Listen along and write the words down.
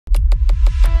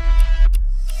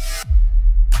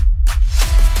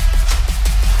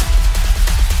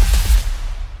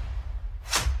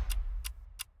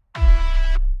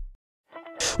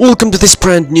Welcome to this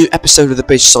brand new episode of the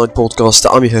Pitch Side Podcast.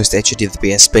 I'm your host, HOD of the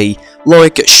BSB.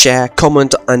 Like, share,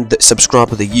 comment, and subscribe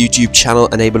to the YouTube channel.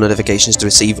 Enable notifications to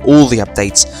receive all the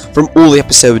updates from all the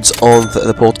episodes on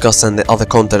the podcast and the other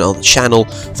content on the channel.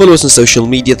 Follow us on social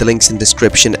media, the links in the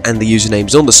description and the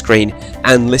usernames on the screen.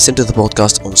 And listen to the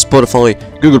podcast on Spotify,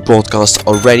 Google Podcasts,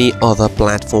 or any other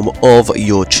platform of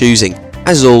your choosing.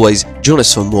 As always, join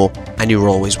us for more, and you're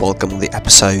always welcome on the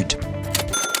episode.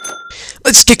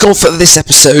 Let's kick off this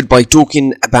episode by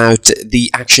talking about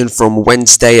the action from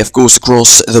Wednesday, of course,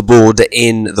 across the board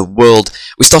in the world.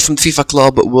 We start from the FIFA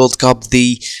Club World Cup.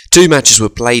 The two matches were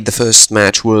played. The first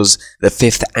match was the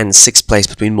 5th and 6th place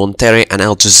between Monterrey and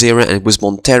Al Jazeera, and it was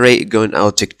Monterrey going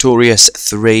out victorious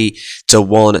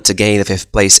 3-1 to gain the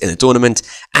 5th place in the tournament.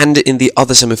 And in the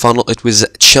other semi-final, it was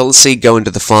Chelsea going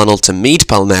to the final to meet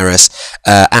Palmeiras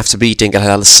after beating Al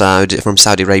Hilal Saud from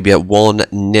Saudi Arabia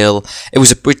 1-0. It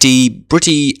was a pretty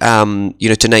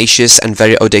tenacious and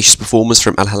very audacious performance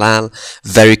from Al Hilal.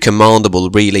 Very commendable,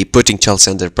 really, putting Chelsea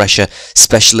under pressure,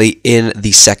 especially in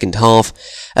the second half.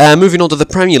 Moving on to the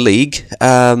Premier League,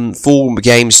 4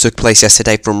 games took place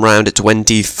yesterday from round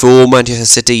 24. Manchester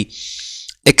City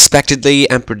expectedly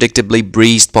and predictably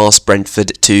breezed past Brentford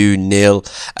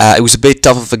 2-0. It was a bit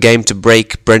tough of a game to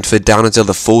break Brentford down until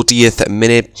the 40th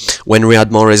minute when Riyad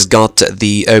Mahrez got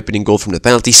the opening goal from the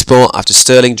penalty spot after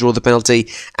Sterling drew the penalty,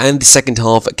 and the second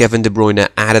half Kevin De Bruyne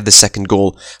added the second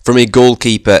goal from a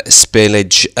goalkeeper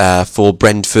spillage for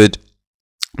Brentford,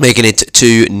 making it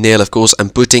 2-0, of course,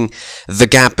 and putting the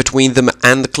gap between them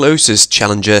and the closest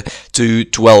challenger to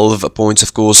 12 points,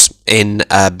 of course, in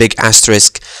a big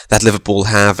asterisk that Liverpool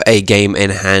have a game in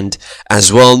hand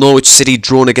as well. Norwich City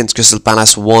drawn against Crystal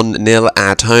Palace 1-0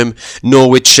 at home.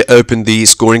 Norwich opened the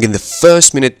scoring in the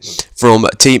first minute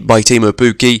by Timo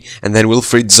Pukki, and then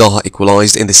Wilfried Zaha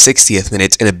equalised in the 60th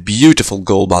minute in a beautiful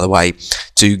goal, by the way,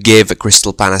 to give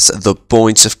Crystal Palace the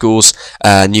points, of course.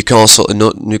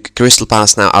 Crystal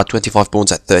Palace now are 25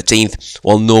 points at 13th,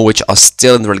 while Norwich are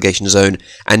still in the relegation zone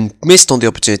and missed on the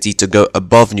opportunity to go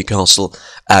above Newcastle,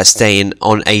 staying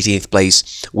on 18th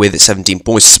place with 17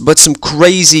 points. But some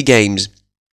crazy games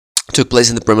took place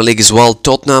in the Premier League as well.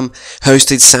 Tottenham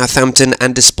hosted Southampton,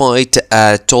 and despite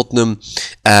Tottenham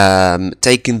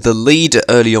taking the lead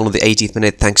early on in the 80th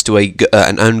minute thanks to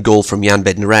an own goal from Jan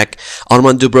Bednarek,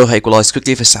 Armand Dubravka equalised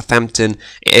quickly for Southampton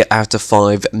after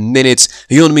 5 minutes.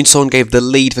 Heung-min Son gave the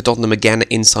lead for Tottenham again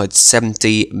inside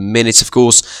 70 minutes, of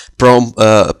course,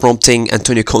 prompting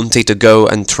Antonio Conte to go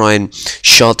and try and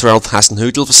shut Ralph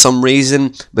Hasenhüttl for some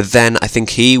reason, but then I think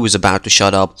he was about to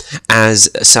shut up as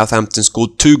Southampton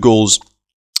scored 2 goals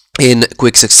in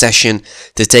quick succession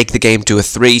to take the game to a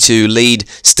 3-2 lead.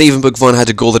 Steven Bergwijn had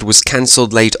a goal that was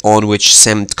cancelled late on, which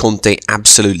sent Conte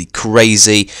absolutely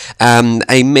crazy.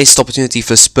 A missed opportunity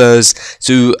for Spurs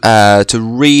to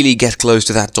really get close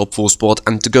to that top 4 spot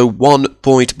and to go 1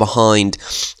 point behind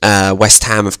West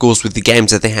Ham, of course, with the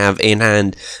games that they have in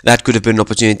hand. That could have been an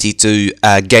opportunity to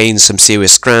gain some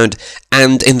serious ground.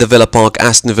 And in the Villa Park,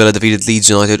 Aston Villa defeated Leeds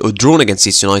United, or drawn against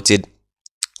Leeds United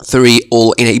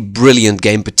 3-3 in a brilliant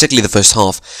game. Particularly the first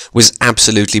half was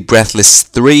absolutely breathless.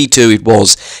 3-2 it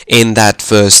was in that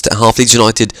first half. Leeds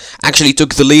United actually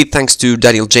took the lead thanks to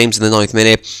Daniel James in the 9th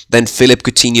minute. Then Philippe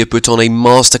Coutinho put on a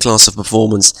masterclass of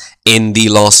performance in the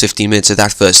last 15 minutes of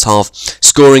that first half,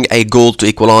 scoring a goal to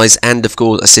equalise and, of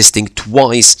course, assisting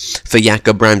twice for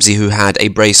Jacob Ramsey, who had a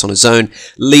brace on his own.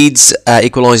 Leeds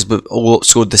equalised or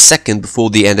scored the second before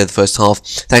the end of the first half,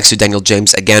 thanks to Daniel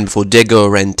James again, before Diego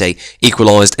Llorente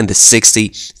equalised in the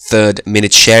 63rd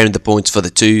minute, sharing the points for the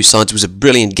two sides. It was a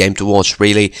brilliant game to watch,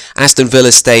 really. Aston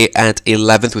Villa stay at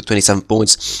 11th with 27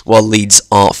 points, while Leeds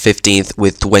are 15th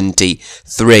with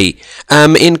 23.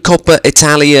 In Coppa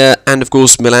Italia, and of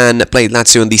course Milan played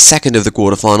Lazio in the second of the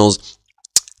quarterfinals.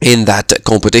 In that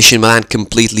competition, Milan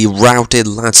completely routed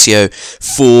Lazio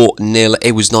 4-0.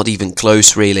 It was not even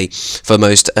close, really, for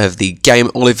most of the game.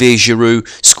 Olivier Giroud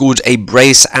scored a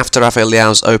brace after Rafael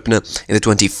Leao's opener in the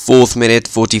 24th minute,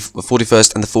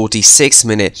 41st and the 46th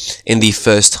minute in the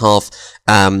first half.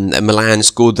 Milan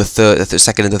scored the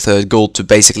second and the third goal to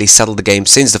basically settle the game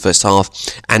since the first half,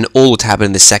 and all that happened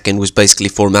in the second was basically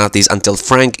formalities until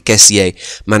Franck Kessié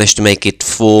managed to make it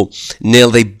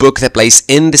 4-0. They booked their place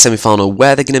in the semi-final,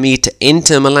 where they're going to meet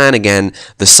Inter Milan again,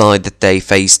 the side that they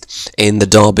faced in the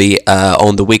derby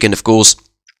on the weekend, of course,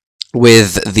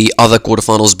 with the other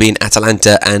quarterfinals being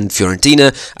Atalanta and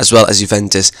Fiorentina, as well as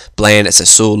Juventus playing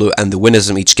Sassuolo, and the winners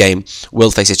from each game will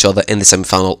face each other in the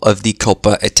semi-final of the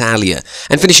Coppa Italia.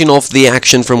 And finishing off the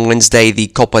action from Wednesday, the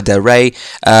Copa del Rey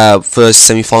first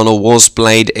semi-final was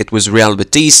played. It was Real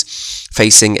Betis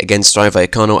facing against Rayo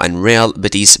Vallecano, and Real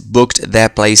Betis booked their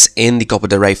place in the Copa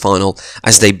del Rey final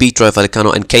as they beat Rayo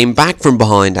Vallecano and came back from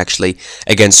behind actually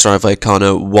against Rayo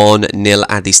Vallecano 1-0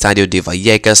 at the Estadio de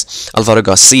Vallecas. Alvaro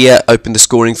Garcia opened the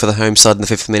scoring for the home side in the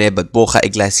 5th minute, but Borja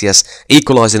Iglesias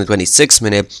equalised in the 26th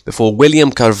minute before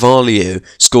William Carvalho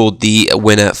scored the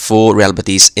winner for Real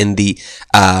Betis in the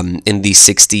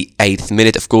 68th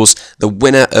minute. Of course, the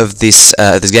winner of this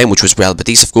game, which was Real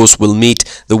Betis, of course, will meet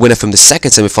the winner from the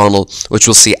second semi-final, which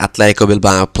will see Atletico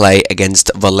Bilbao play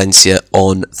against Valencia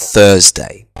on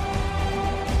Thursday.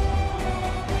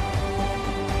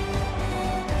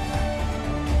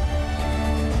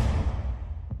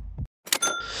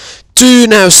 To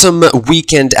now some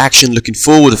weekend action, looking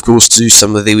forward of course to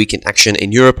some of the weekend action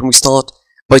in Europe, and we start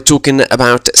by talking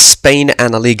about Spain,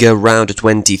 and Laliga Round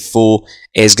 24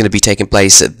 is going to be taking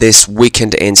place this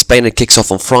weekend in Spain. It kicks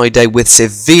off on Friday with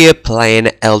Sevilla playing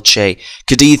Elche.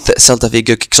 Cadiz Celta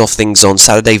Vigo kicks off things on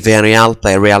Saturday. Villarreal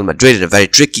play Real Madrid in a very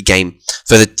tricky game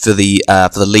for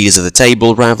the leaders of the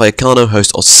table. Rayo Vallecano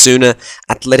host Osasuna.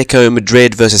 Atletico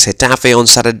Madrid versus Getafe on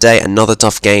Saturday, another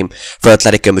tough game for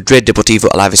Atletico Madrid. Deportivo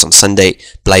Alaves on Sunday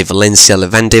play Valencia.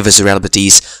 Levante versus Real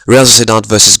Betis. Real Sociedad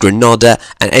versus Granada,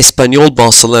 and Espanyol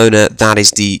Barcelona. That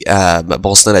is the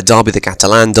Barcelona derby, the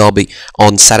Catalan derby,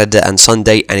 on Saturday and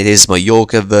Sunday, and it is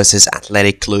Mallorca versus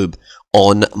Athletic Club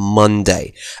on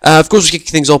Monday. Of course, we kick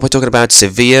things off by talking about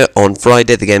Sevilla on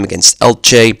Friday, the game against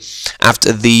Elche.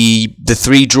 After the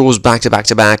 3 draws back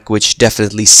to back, which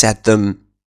definitely set them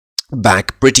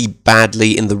back pretty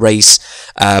badly in the race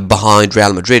behind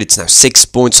Real Madrid. It's now 6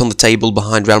 points on the table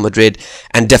behind Real Madrid,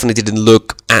 and definitely didn't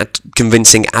look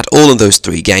convincing at all in those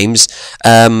 3 games.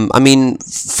 I mean,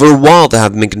 for a while they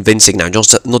have been convincing now,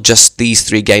 not just these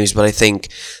 3 games, but I think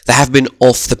they have been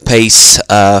off the pace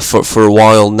for a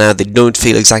while now. They don't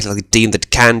feel exactly like a team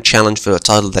that can challenge for a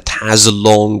title, that has a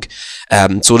long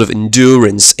sort of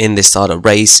endurance in this title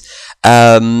race.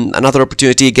 Another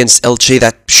opportunity against Elche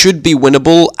that should be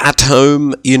winnable at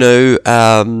home. You know,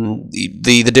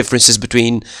 the differences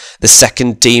between the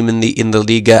second team in the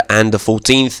Liga and the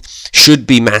 14th should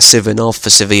be massive enough for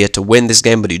Sevilla to win this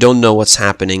game, but you don't know what's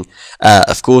happening.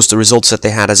 Of course, the results that they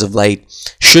had as of late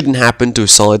shouldn't happen to a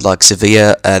side like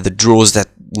Sevilla. The draws that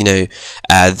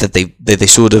that they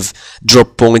sort of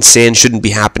drop points in shouldn't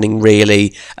be happening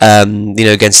really.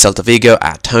 Against Celta Vigo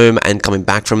at home, and coming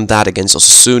back from that against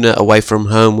Osasuna away from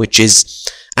home, which is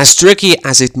as tricky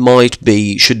as it might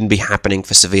be, shouldn't be happening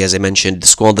for Sevilla. As I mentioned, the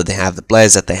squad that they have, the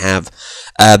players that they have,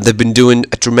 they've been doing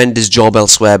a tremendous job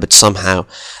elsewhere, but somehow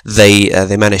they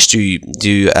managed to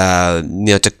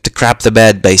to crap the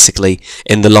bed basically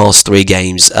in the last 3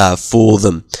 games for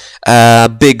them.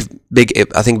 Big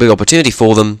opportunity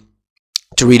for them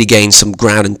to really gain some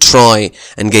ground and try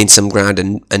and gain some ground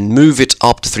and move it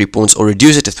up to 3 points, or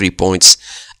reduce it to 3 points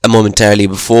momentarily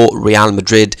before Real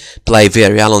Madrid play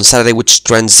Villarreal on Saturday, which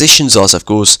transitions us, of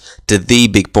course, to the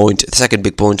second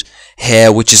big point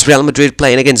here, which is Real Madrid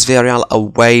playing against Villarreal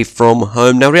away from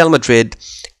home. Now, Real Madrid,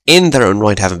 in their own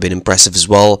right, haven't been impressive as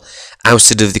well.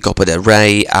 Ousted of the Copa del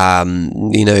Rey,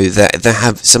 they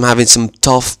have having some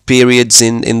tough periods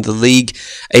in the league.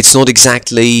 It's not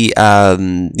exactly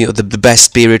the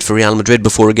best period for Real Madrid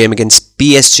before a game against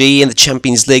PSG in the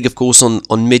Champions League, of course,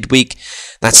 on midweek.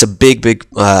 That's a big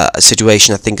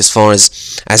situation, I think, as far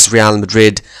as Real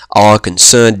Madrid are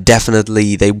concerned.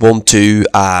 Definitely, they want to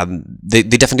they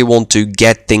definitely want to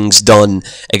get things done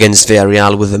against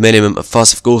Villarreal with a minimum of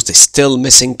fuss. Of course, they're still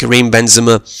missing Karim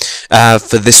Benzema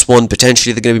for this one.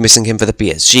 Potentially, they're going to be missing him for the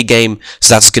PSG game,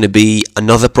 so that's going to be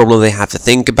another problem they have to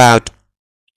think about.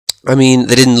 I mean,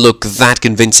 they didn't look that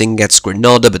convincing against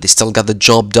Granada, but they still got the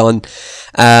job done.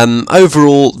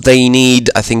 Overall, they need,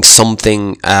 I think,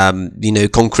 something,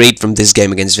 concrete from this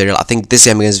game against Villarreal. I think this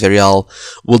game against Villarreal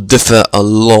will differ a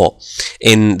lot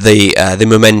in the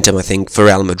momentum, I think, for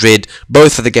Real Madrid,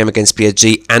 both for the game against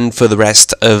PSG and for the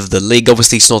rest of the league.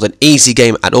 Obviously, it's not an easy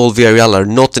game at all. Villarreal are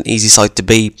not an easy side to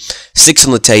be. 6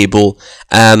 on the table.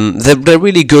 They're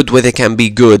really good where they can be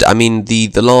good. I mean,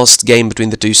 the last game between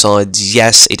the 2 sides,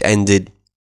 yes, it ended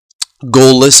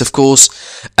goalless, of course,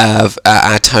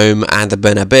 at home at the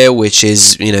Bernabeu, which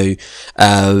is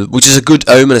a good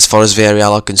omen as far as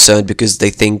Villarreal are concerned, because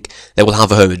they think they will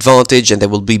have a home advantage and they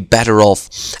will be better off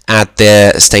at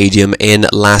their stadium in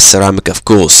La Ceramica, of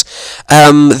course.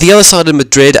 The other side of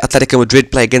Madrid, Atletico Madrid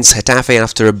play against Getafe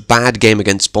after a bad game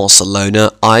against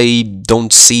Barcelona. I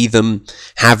don't see them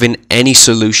having any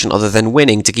solution other than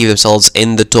winning to keep themselves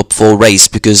in the top 4 race,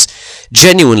 because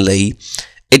genuinely,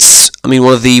 It's, I mean,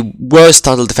 one of the worst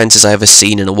title defenses I've ever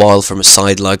seen in a while from a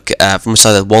side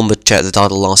that won the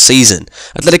title last season.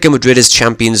 Atletico Madrid as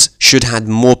champions should have had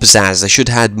more pizzazz. They should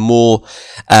have had more,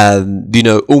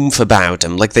 oomph about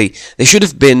them. Like they should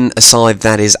have been a side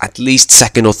that is at least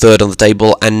second or third on the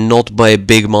table, and not by a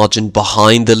big margin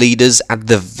behind the leaders at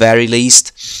the very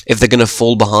least, if they're going to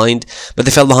fall behind. But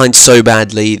they fell behind so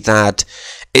badly that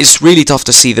it's really tough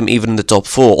to see them even in the top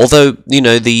four. Although,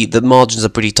 the margins are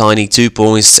pretty tiny, 2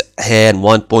 points here and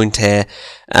 1 point here.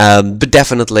 But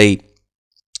definitely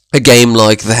a game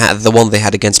like the one they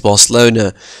had against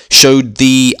Barcelona showed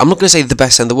I'm not going to say the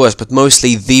best and the worst, but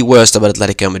mostly the worst about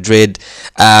Atletico Madrid.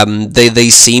 They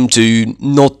seem to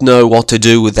not know what to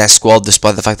do with their squad,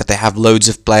 despite the fact that they have loads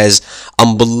of players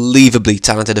unbelievably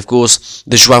talented. Of course,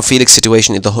 the João Felix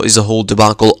situation is a whole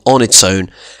debacle on its own,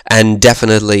 and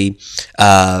definitely,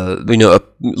 a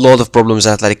lot of problems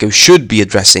Atletico should be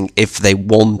addressing if they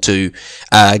want to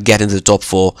get into the top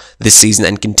four this season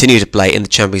and continue to play in the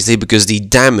Champions League, because the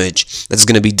damage that's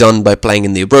going to be done by playing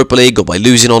in the Europa League or by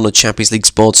losing on the Champions League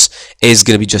spots is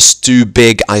going to be just too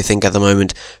big, I think, at the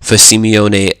moment for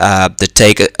Simeone to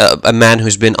take a man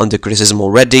who's been under criticism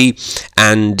already,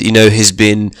 and has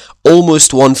been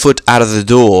almost 1 foot out of the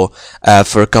door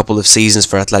for a couple of seasons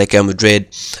for Atletico Madrid.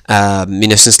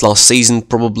 Since last season,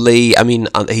 probably. I mean,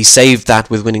 he saved that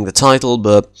with winning the title,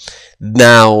 but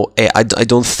now I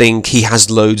don't think he has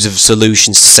loads of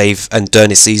solutions to save and turn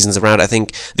his seasons around. I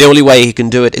think the only way he can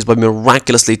do it is by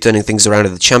miraculously turning things around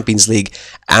in the Champions League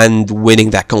and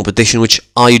winning that competition, which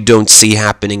I don't see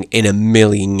happening in a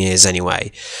million years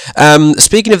anyway.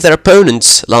 Speaking of their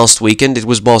opponents, last weekend it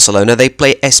was Barcelona. They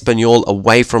play Espanyol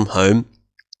away from home,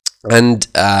 and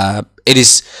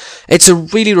it's a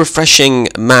really refreshing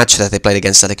match that they played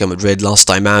against Atletico Madrid last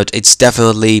time out. It's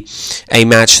definitely a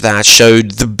match that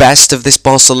showed the best of this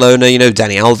Barcelona.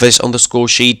 Dani Alves on the score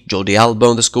sheet, Jordi Alba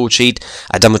on the score sheet,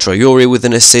 Adama Traore with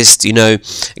an assist,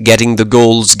 getting the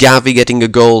goals, Gavi getting a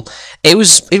goal. It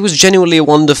was genuinely a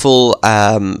wonderful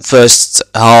first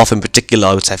half in particular,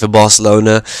 I would say, for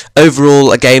Barcelona.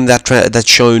 Overall, a game that's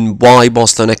shown why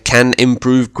Barcelona can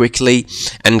improve quickly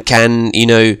and can,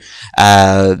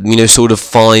 sort of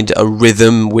find a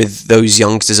rhythm with those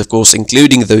youngsters, of course,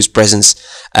 including those presence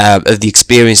of the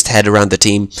experienced head around the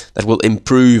team that will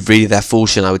improve really their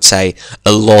fortune, I would say,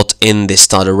 a lot in this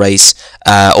title race,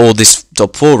 or this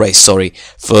top four race, sorry,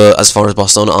 for as far as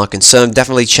Barcelona are concerned.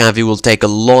 Definitely Xavi will take a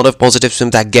lot of positives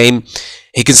from that game.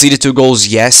 He conceded 2 goals,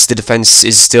 yes, the defense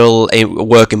is still a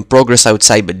work in progress, I would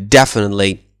say, but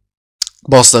definitely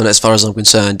Barcelona, as far as I'm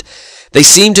concerned, they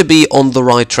seem to be on the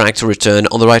right track to return,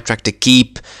 on the right track to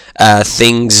keep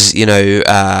things,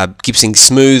 keep things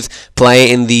smooth,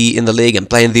 play in the league and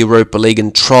play in the Europa League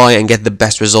and try and get the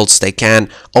best results they can.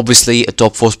 Obviously, a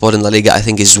top 4 spot in La Liga, I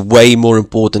think, is way more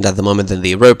important at the moment than the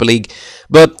Europa League.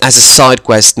 But as a side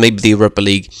quest, maybe the Europa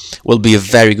League will be a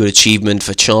very good achievement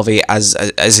for Xavi as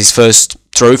his first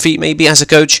trophy, maybe, as a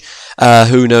coach.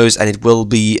 Who knows? And it will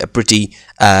be a pretty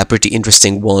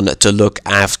interesting one to look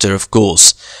after, of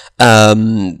course.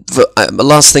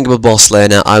 Last thing about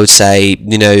Barcelona, I would say,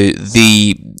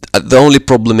 the only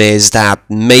problem is that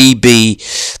maybe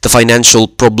the financial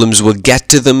problems will get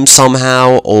to them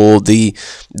somehow, or the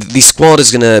squad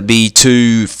is gonna be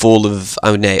too full of, I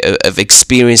don't know, of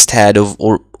experienced head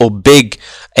or big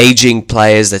aging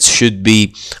players that should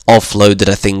be offloaded,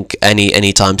 I think,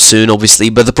 anytime soon, obviously.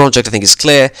 But the project, I think, is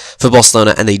clear for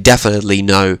Barcelona, and they definitely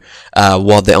know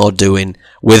what they are doing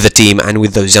with the team and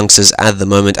with those youngsters at the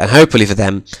moment, and hopefully for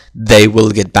them, they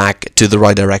will get back to the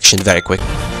right direction very quickly.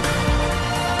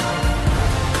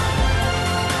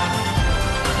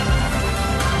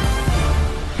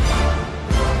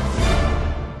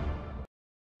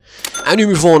 And we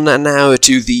move on now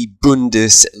to the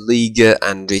Bundesliga,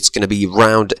 and it's going to be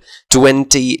round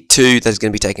 22 that's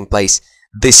going to be taking place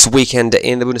this weekend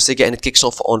in the Bundesliga, and it kicks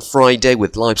off on Friday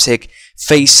with Leipzig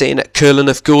facing Köln,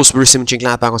 of course. Borussia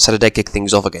Mönchengladbach on Saturday kick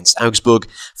things off against Augsburg.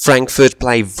 Frankfurt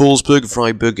play Wolfsburg.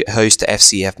 Freiburg host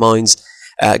FCF Mainz.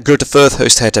 Greuther Fürth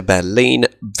host Hertha Berlin.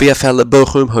 VfL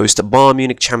Bochum host Bayern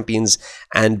Munich champions,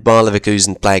 and Bayer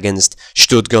Leverkusen play against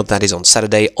Stuttgart. That is on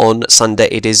Saturday. On Sunday,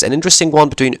 it is an interesting one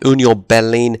between Union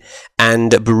Berlin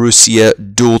and Borussia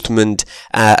Dortmund,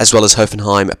 as well as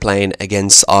Hoffenheim playing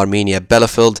against Arminia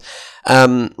Bielefeld.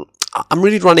 I'm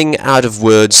really running out of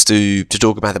words to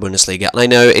talk about the Bundesliga, and I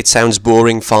know it sounds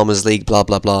boring, Farmers League, blah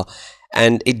blah blah,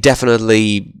 and it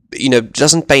definitely,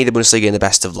 doesn't paint the Bundesliga in the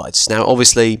best of lights. Now,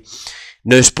 obviously,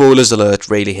 no spoilers alert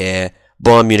really here.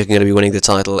 Bayern Munich are going to be winning the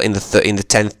title in the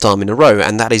 10th time in a row,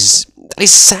 and that is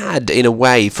sad in a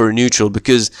way for a neutral,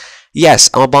 because Yes,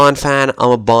 I'm a Bayern fan.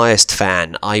 I'm a biased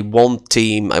fan. I want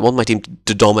my team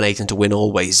to dominate and to win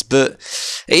always. But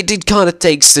it kind of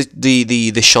takes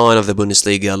the shine of the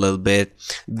Bundesliga a little bit.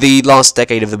 The last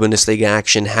decade of the Bundesliga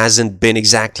action hasn't been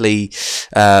exactly,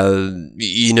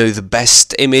 the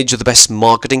best image or the best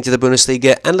marketing to the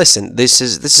Bundesliga. And listen, this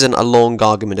is a long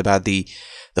argument about the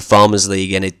Farmers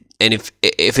League, and if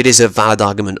it is a valid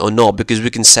argument or not, because we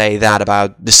can say that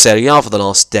about the Serie A for the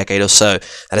last decade or so,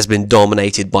 that has been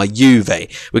dominated by Juve.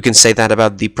 We can say that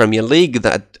about the Premier League,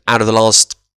 that out of the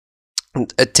last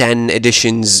 10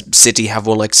 editions, City have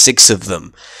won like 6 of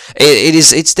them.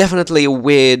 It's definitely a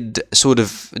weird sort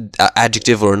of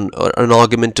adjective or an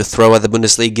argument to throw at the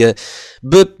Bundesliga,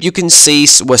 but you can see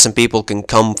where some people can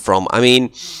come from. I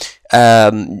mean,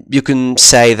 you can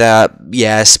say that,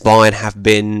 yes, Bayern have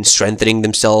been strengthening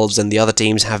themselves and the other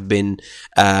teams have been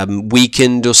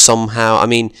weakened or somehow. I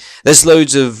mean, there's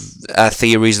loads of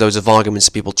theories, loads of arguments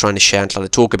people trying to share and trying to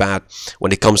talk about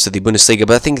when it comes to the Bundesliga,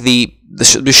 but I think the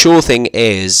sure thing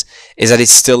is that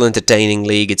it's still an entertaining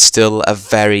league. It's still a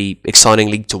very exciting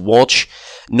league to watch.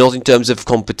 Not in terms of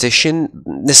competition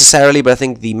necessarily, but I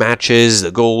think the matches,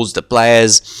 the goals, the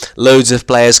players, loads of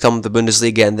players come to the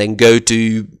Bundesliga and then go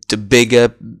to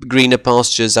bigger, greener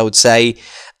pastures, I would say.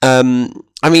 I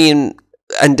mean,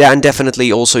 and definitely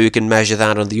also you can measure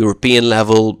that on the European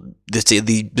level.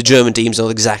 The German teams are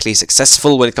not exactly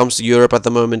successful when it comes to Europe at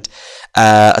the moment,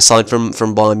 aside from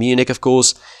Bayern Munich, of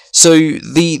course. So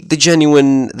the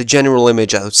general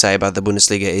image, I would say, about the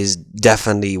Bundesliga is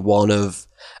definitely one of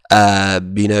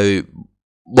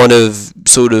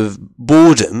sort of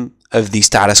boredom of the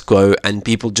status quo and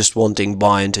people just wanting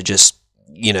Bayern to just,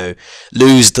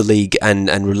 lose the league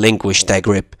and relinquish their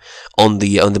grip on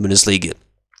the Bundesliga.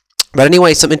 But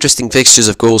anyway, some interesting fixtures,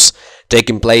 of course,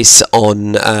 taking place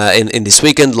on in this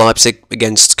weekend. Leipzig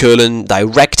against Köln,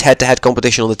 direct head-to-head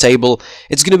competition on the table.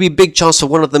 It's going to be a big chance for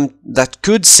one of them that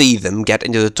could see them get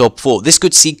into the top 4. This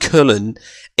could see Köln,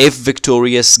 if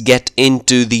victorious, get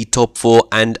into the top 4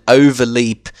 and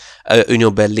overleap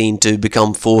Union Berlin to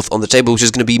become 4th on the table, which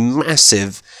is going to be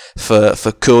massive for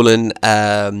Köln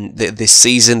this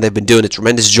season. They've been doing a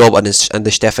tremendous job under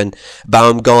Steffen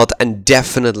Baumgart, and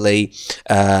definitely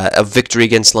a victory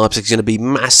against Leipzig is going to be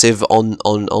massive on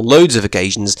loads of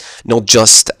occasions, not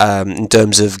just in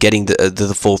terms of getting the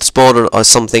 4th spot or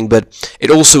something, but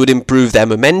it also would improve their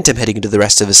momentum heading into the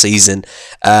rest of the season,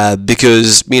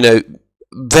 because,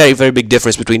 very, very big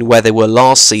difference between where they were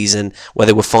last season, where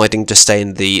they were fighting to stay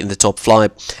in the top flight,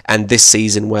 and this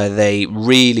season where they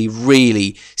really,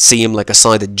 really seem like a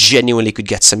side that genuinely could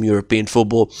get some European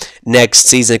football. Next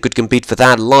season, they could compete for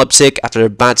that. Leipzig, after a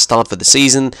bad start for the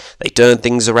season, they turned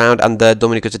things around under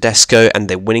Domenico Tedesco, and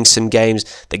they're winning some games.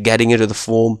 They're getting into the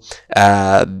form.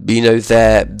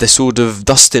 They're sort of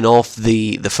dusting off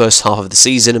the first half of the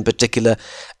season in particular.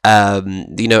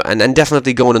 And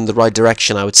definitely going in the right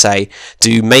direction, I would say,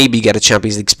 to maybe get a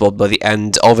Champions League spot by the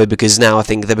end of it, because now I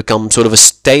think they become sort of a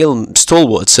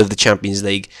stalwarts of the Champions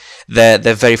League. They're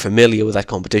very familiar with that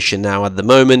competition now at the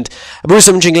moment.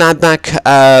 Borussia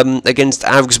Mönchengladbach against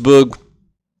Augsburg.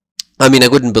 I mean, I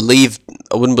wouldn't believe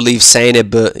saying it,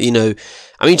 but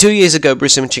 2 years ago,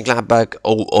 Borussia Mönchengladbach,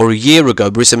 or a year ago,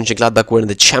 Borussia Mönchengladbach were in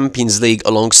the Champions League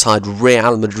alongside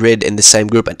Real Madrid in the same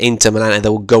group and Inter Milan, and they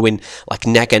were going like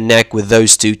neck and neck with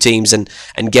those two teams and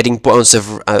getting points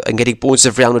of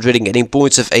Real Madrid and getting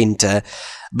points of Inter.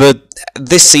 But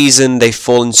this season they've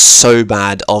fallen so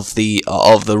bad of the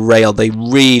rail. They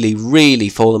really, really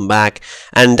fallen back,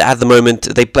 and at the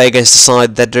moment they play against a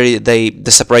side that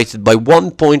they're separated by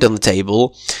 1 point on the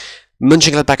table.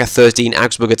 Mönchengladbach at 13,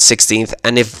 Augsburg at 16th,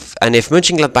 and if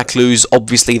Mönchengladbach lose,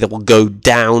 obviously they will go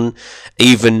down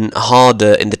even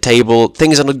harder in the table.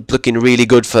 Things are not looking really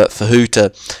good for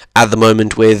Hütter at the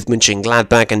moment with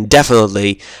Mönchengladbach, and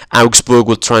definitely Augsburg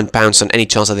will try and pounce on any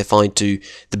chance that they find to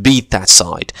beat that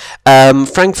side.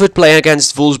 Frankfurt play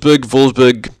against Wolfsburg.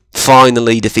 Wolfsburg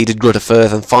finally defeated Greuther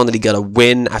Fürth and finally got a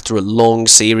win after a long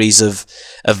series of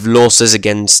losses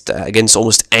against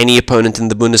almost any opponent in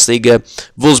the Bundesliga.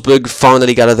 Wolfsburg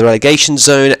finally got out of the relegation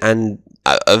zone and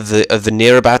of the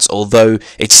nearabouts, although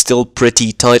it's still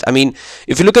pretty tight. I mean,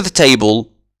 if you look at the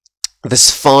table,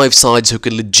 there's 5 sides who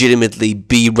could legitimately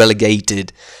be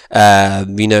relegated,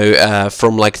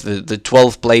 from like the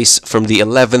 12th place, from the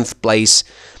 11th place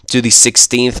to the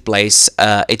 16th place.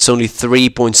 It's only 3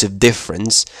 points of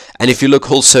difference, and if you look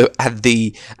also at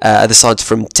the sides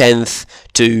from 10th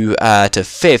to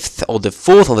fifth or the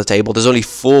fourth on the table. There's only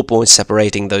 4 points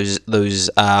separating those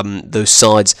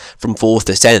sides from fourth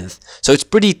to 10th. So it's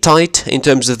pretty tight in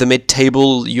terms of the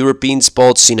mid-table European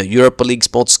spots, Europa League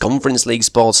spots, Conference League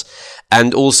spots,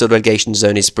 and also the relegation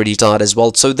zone is pretty tight as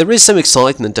well. So there is some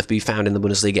excitement to be found in the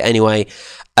Bundesliga anyway.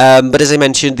 But as I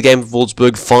mentioned, the game of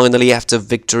Wolfsburg finally, after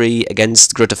victory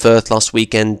against Greuther Fürth last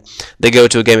weekend, they go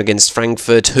to a game against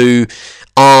Frankfurt, who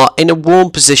are in a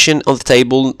warm position on the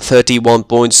table, 31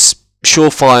 points.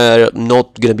 Surefire,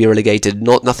 not going to be relegated,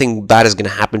 nothing bad is going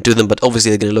to happen to them, but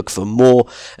obviously they're going to look for more,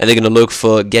 and they're going to look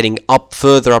for getting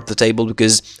further up the table,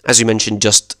 because as you mentioned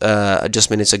just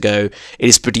minutes ago, it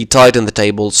is pretty tight on the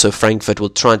table. So Frankfurt will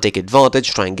try and take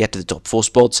advantage, try and get to the top 4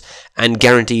 spots, and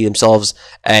guarantee themselves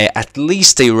at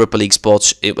least a Europa League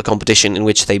spot, a competition in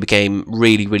which they became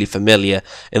really, really familiar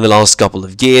in the last couple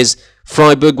of years.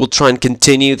 Freiburg will try and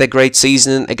continue their great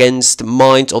season against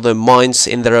Mainz, although Mainz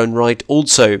in their own right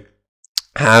also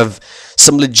have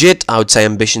some legit, I would say,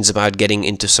 ambitions about getting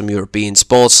into some European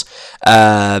spots.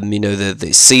 The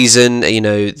season,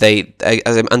 they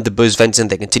under Buzz Vincent,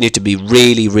 they continue to be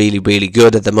really, really, really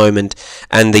good at the moment,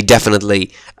 and they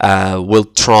definitely will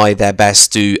try their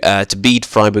best to beat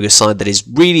Freiburg, a side that has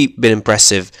really been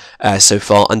impressive so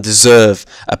far and deserve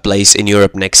a place in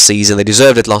Europe next season. They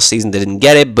deserved it last season, they didn't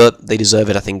get it, but they deserve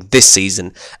it, I think, this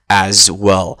season as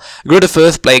well. Greuther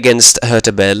Fürth play against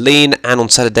Hertha Berlin, and on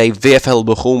Saturday, VfL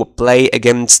Bochum play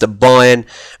against Bayern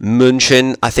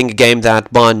München. I think a game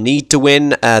that Bayern need to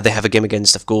win. They have a game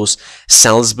against, of course,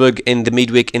 Salzburg in the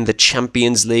midweek in the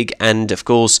Champions League, and of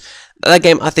course that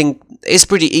game, I think, is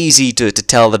pretty easy to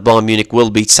tell that Bayern Munich will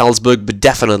beat Salzburg, but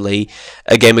definitely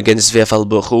a game against VfL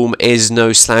Bochum is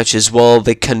no slouch as well.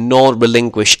 They cannot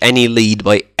relinquish any lead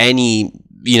by any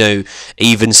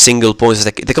even single points.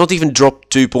 They can't even drop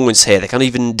 2 points here. They can't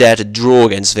even dare to draw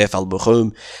against VfL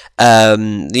Bochum.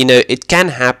 It can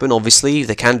happen, obviously.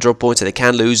 They can drop points and they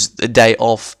can lose. A day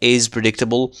off is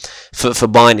predictable for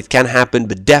Bayern. It can happen,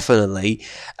 but definitely,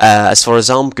 as far as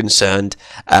I'm concerned,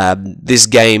 this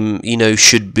game,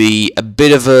 should be a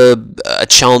bit of a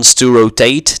chance to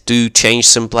rotate, to change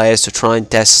some players, to try and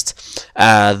test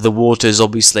the waters,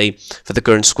 obviously, for the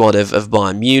current squad of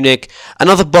Bayern Munich.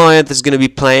 Another Bayern that's going to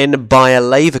be playing, Bayer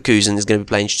Leverkusen, is going to be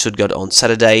playing Stuttgart on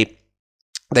Saturday.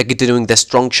 They're continuing their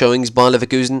strong showings by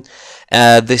Leverkusen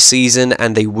this season,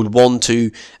 and they would want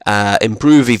to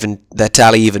improve their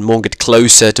tally even more, get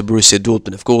closer to Borussia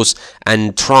Dortmund, of course,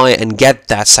 and try and get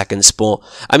that second spot.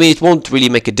 I mean, it won't really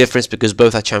make a difference because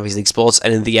both are Champions League spots,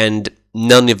 and in the end,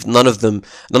 none of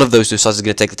those two sides are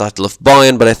going to take the title of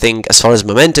Bayern. But I think, as far as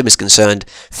momentum is concerned,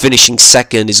 finishing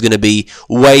second is going to be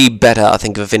way better, I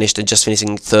think, of a finish than just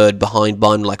finishing third behind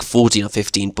Bayern, like 14 or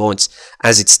 15 points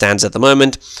as it stands at the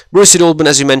moment. Borussia Dortmund,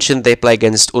 as you mentioned, they play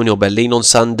against Union Berlin on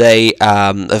Sunday.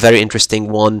 A very interesting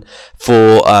one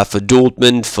for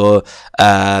Dortmund, for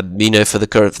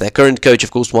their current coach,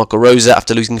 of course, Marco Rose,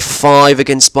 after losing 5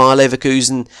 against Bayer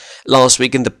Leverkusen last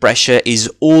week, and the pressure is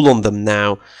all on them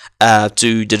now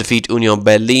to defeat Union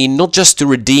Berlin, not just to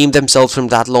redeem themselves from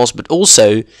that loss, but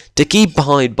also to keep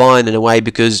behind Bayern in a way,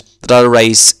 because the title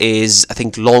race is, I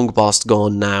think, long past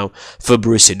gone now for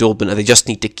Borussia Dortmund, and they just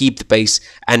need to keep the pace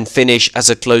and finish as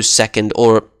a close second,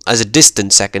 or as a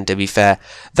distant second, to be fair.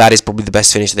 That is probably the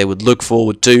best finish they would look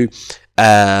forward to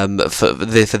for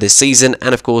this season.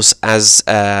 And of course, as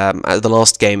the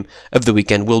last game of the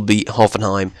weekend will be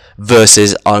Hoffenheim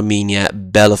versus Arminia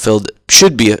Bielefeld.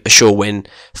 Should be a sure win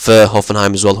for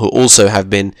Hoffenheim as well, who also have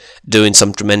been doing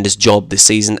some tremendous job this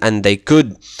season, and they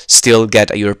could still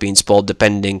get a European spot,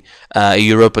 depending a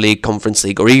Europa League, Conference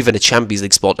League, or even a Champions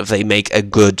League spot if they make a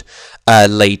good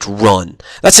late run.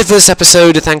 That's it for this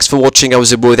episode. Thanks for watching. I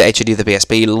was your boy, the HOD of the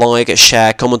PSP. Like,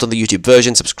 share, comment on the YouTube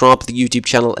version, subscribe to the YouTube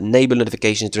channel, enable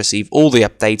notifications to receive all the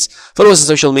updates. Follow us on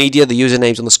social media, the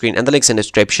usernames on the screen and the links in the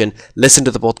description. Listen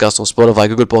to the podcast on Spotify,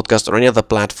 Google Podcast, or any other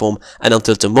platform. And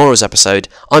until tomorrow's episode,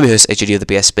 I'm your host, HOD of the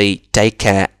PSP. Take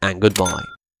care and goodbye.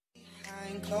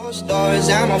 Behind closed doors,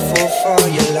 I'm a fool for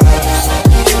your love.